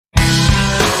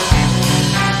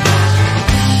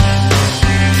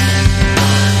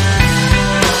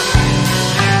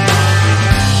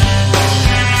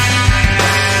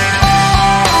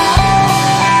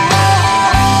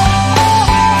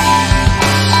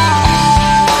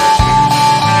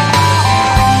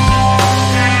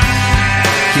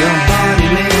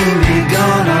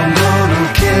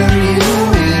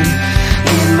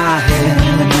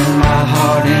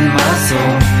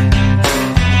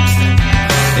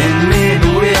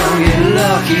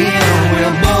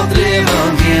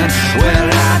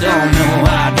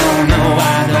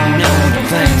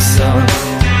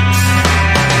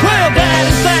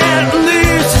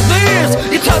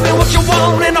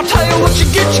I'll tell you what you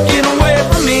get away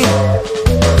from me.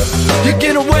 You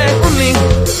get away from me.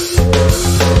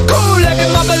 Cool like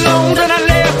my balloons and I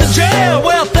left the jail.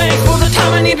 Well, thanks for the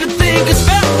time I need to think. It's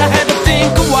felt I had to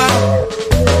think a while.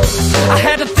 I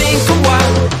had to think a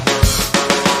while.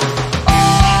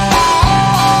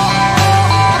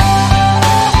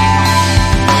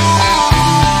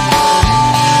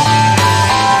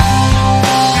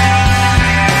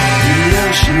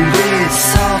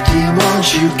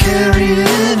 You carry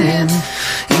it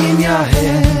in your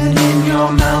head, in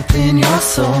your mouth, in your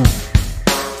soul.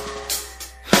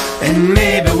 And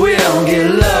maybe we'll get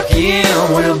lucky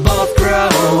and we'll both grow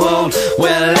old.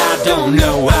 Well, I don't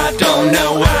know, I don't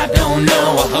know, I don't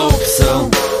know, I hope so.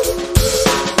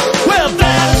 Well,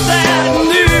 that, and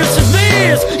this is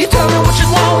this. You tell me what you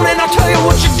want and I'll tell you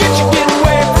what you get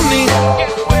away from me.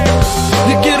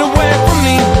 You get away from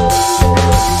me.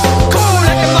 Cool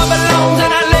like my balloons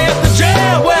and I left the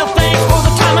jail. Well, thanks for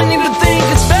the time I need to think.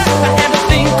 It's fact, I had to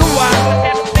think a while.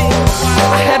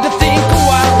 I had to think a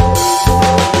while.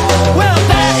 Well,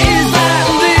 that is that,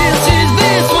 and this is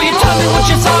this. Well, you tell me what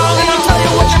you saw and I'll tell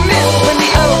you what you missed. When the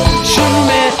ocean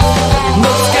met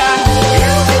the sky,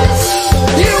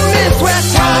 you missed where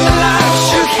time and life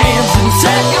shook hands and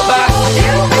said goodbye.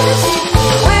 You missed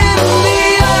when the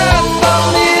earth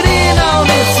folded in on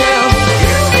itself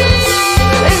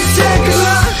and said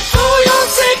goodbye. For your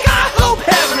sake, I hope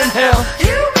heaven and hell.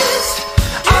 You missed,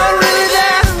 I'm really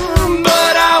there,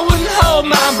 but I wouldn't hold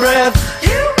my breath.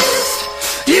 You missed,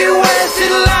 you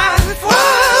wasted life.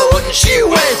 Why wouldn't you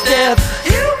waste death?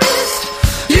 You missed,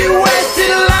 you wasted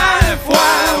life.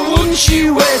 Why wouldn't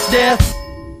you waste death?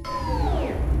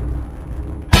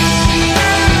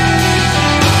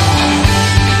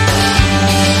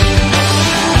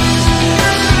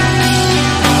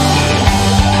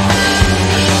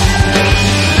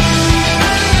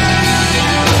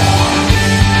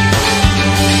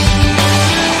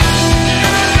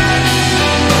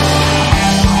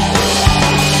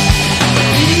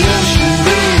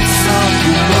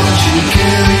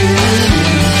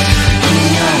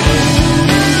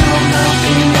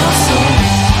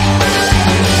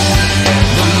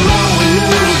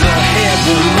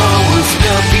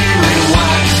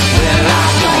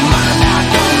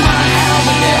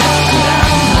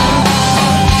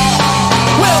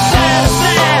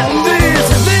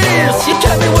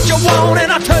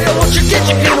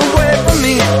 You get away from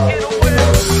me.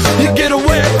 You get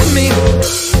away from me.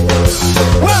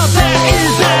 Well, that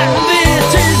is that, and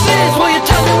this is this. Well, you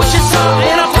tell me what you saw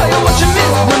and I'll tell you what you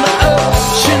missed. When the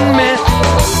ocean met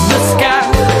the sky,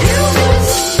 you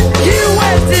missed, you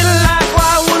wasted life.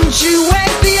 Why wouldn't you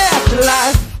waste the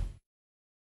afterlife?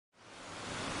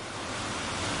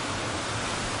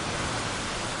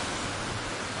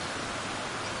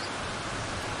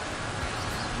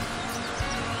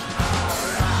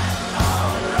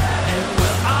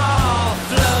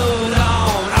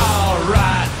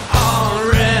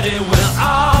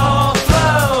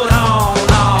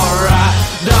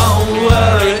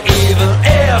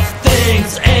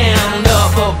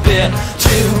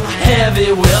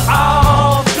 Heavy, we'll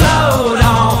all float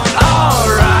on,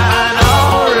 alright,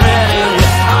 already,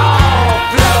 we'll all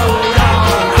float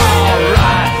on,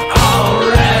 alright,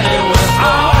 already, we'll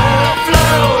all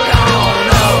float on,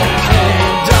 okay,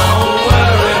 don't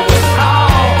worry, we'll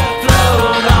all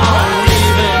float on,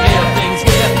 even if things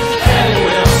get heavy,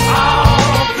 we'll all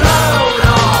float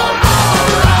on,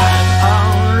 alright,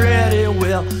 already,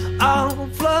 we'll all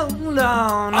float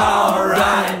on,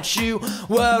 alright, don't you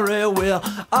worry, we'll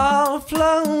all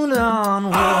float on,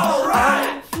 we'll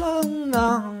all float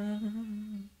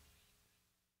on.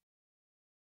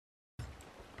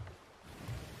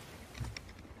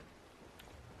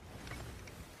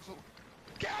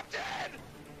 Captain!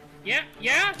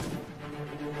 Yeah?